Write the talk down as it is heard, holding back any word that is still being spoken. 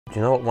Do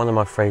you know what one of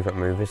my favourite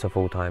movies of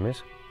all time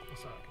is?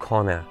 What's that?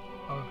 Con Air.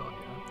 Oh god,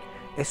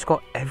 yeah. It's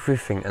got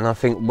everything, and I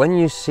think when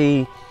you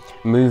see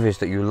movies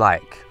that you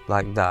like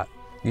that,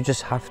 you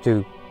just have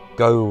to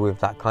go with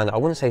that kind of, I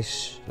wouldn't say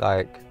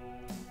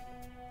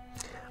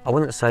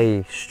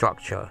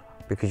structure,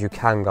 because you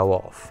can go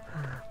off,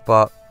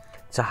 but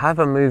to have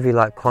a movie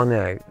like Con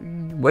Air,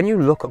 when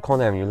you look at Con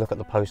Air and you look at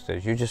the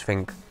posters, you just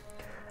think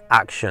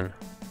action,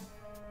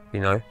 you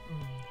know,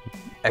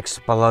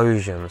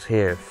 explosions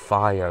here,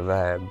 fire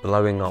there,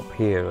 blowing up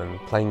here, and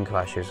plane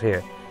crashes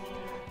here.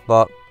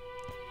 But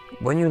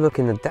when you look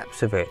in the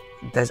depths of it,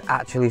 there's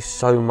actually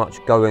so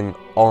much going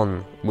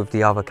on with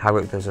the other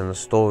characters and the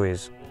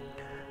stories.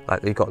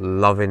 Like, you've got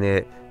love in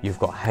it, you've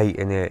got hate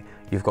in it,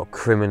 you've got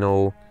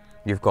criminal,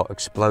 you've got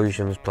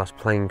explosions plus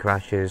plane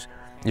crashes,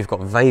 you've got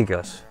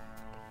Vegas.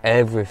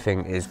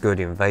 Everything is good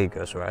in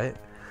Vegas, right?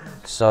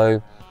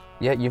 So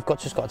yeah, you've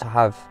just got to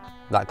have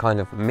that kind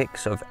of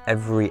mix of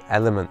every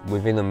element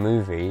within a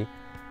movie,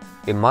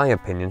 in my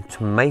opinion,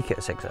 to make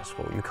it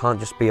successful. You can't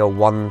just be a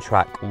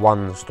one-track,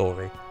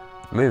 one-story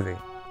movie.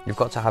 You've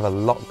got to have a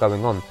lot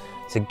going on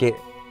to get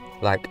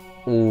like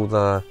all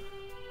the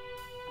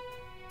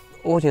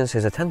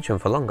audience's attention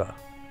for longer.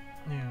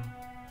 Yeah.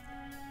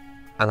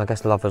 And I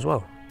guess love as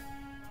well,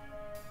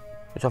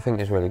 which I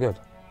think is really good.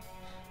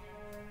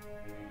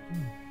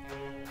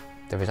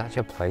 There is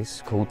actually a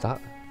place called that.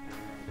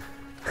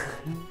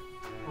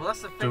 Well,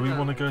 that's the thing. Do we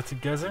want to go to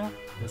GEZIM?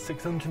 It's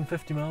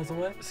 650 miles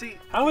away. See,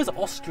 How is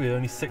Austria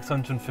only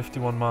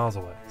 651 miles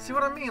away? see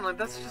what I mean? Like,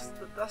 that's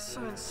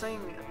so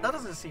insane. That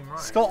doesn't seem right.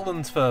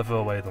 Scotland's further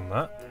away than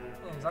that.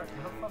 Yeah, exactly.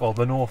 Well,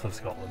 the north of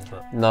Scotland,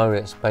 but No,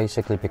 it's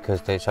basically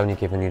because it's only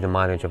giving you the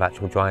mileage of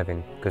actual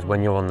driving, because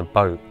when you're on the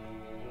boat,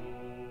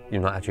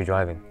 you're not actually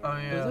driving. Oh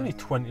it's yeah. only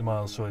 20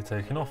 miles short of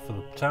taking off for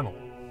the channel.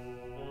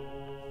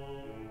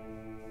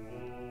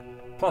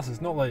 Plus,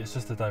 it's not like it's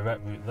just a direct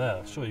route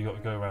there. Sure, you got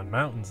to go around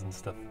mountains and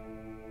stuff.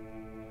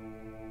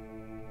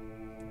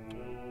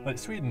 Like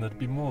Sweden, there'd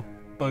be more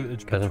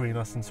boatage between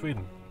us and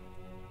Sweden.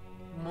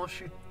 Oh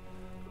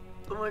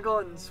my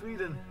god, in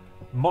Sweden.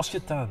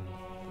 Moschitan.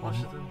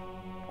 Washington.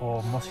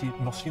 Or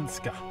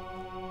Moshinska.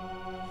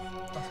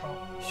 That's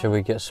hot. Should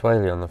we get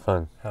Swaylee on the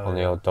phone? Hell On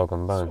the yeah. old dog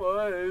and bone?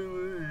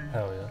 Sway.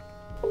 Hell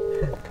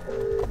yeah.